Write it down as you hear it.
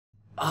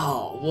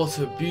Oh, what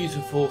a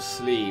beautiful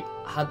sleep.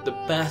 Had the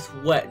best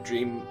wet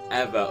dream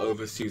ever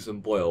over Susan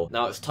Boyle.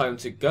 Now it's time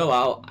to go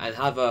out and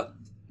have a...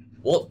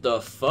 What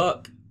the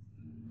fuck?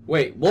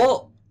 Wait,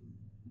 what?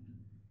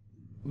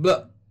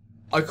 But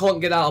I can't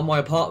get out of my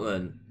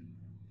apartment.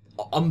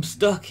 I'm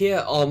stuck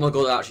here. Oh my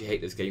god, I actually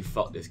hate this game.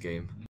 Fuck this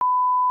game.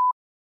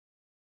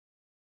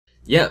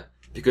 Yep,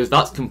 because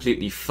that's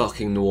completely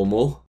fucking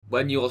normal.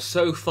 When you're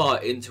so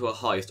far into a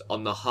heist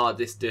on the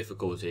hardest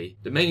difficulty,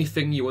 the main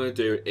thing you want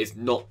to do is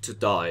not to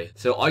die.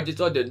 So I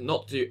decided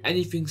not to do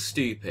anything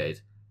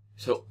stupid.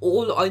 So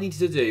all I needed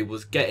to do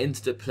was get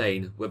into the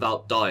plane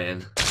without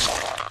dying.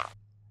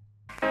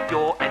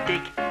 You're a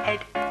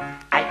dickhead,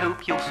 I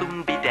hope you'll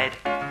soon be dead.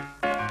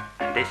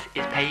 And this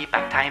is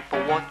payback time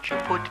for what you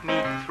put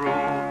me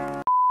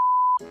through.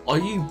 Are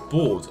you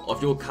bored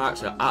of your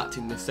character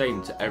acting the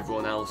same to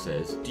everyone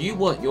else's? Do you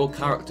want your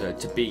character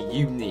to be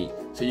unique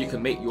so you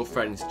can make your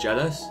friends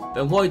jealous?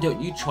 Then why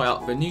don't you try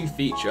out the new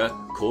feature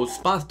called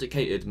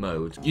Spasticated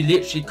Mode? You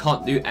literally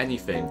can't do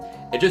anything.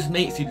 It just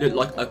makes you look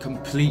like a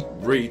complete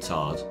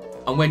retard.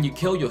 And when you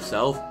kill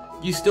yourself,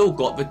 you still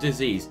got the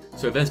disease,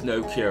 so there's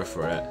no cure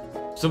for it.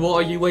 So what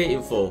are you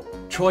waiting for?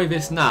 Try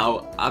this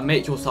now and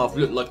make yourself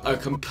look like a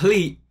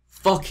complete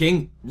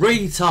fucking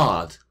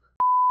retard.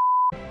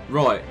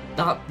 Right,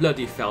 that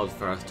bloody failed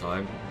first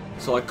time,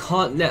 so I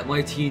can't let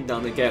my team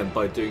down again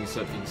by doing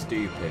something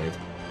stupid.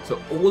 So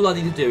all I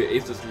need to do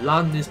is just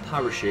land this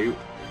parachute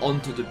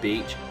onto the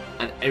beach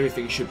and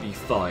everything should be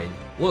fine.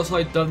 Once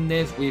I've done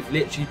this, we've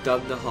literally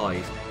done the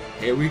heist.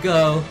 Here we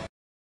go.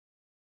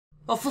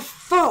 Oh, for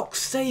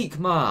fuck's sake,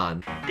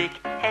 man!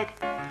 Dickhead,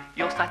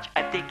 you're such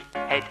a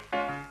dickhead.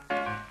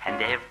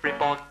 And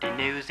everybody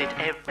knows it,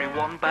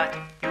 everyone but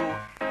you.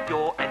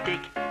 You're a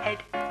dickhead.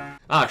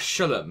 Ah,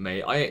 shut up,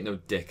 mate. I ain't no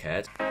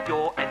dickhead.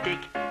 You're a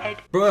dickhead.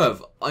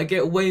 Bruv, I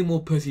get way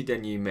more pussy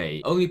than you,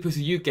 mate. Only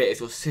pussy you get is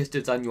your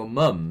sisters and your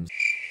mums.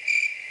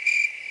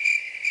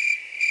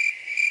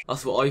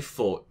 That's what I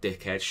thought,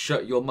 dickhead.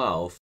 Shut your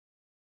mouth.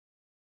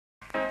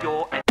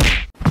 You're a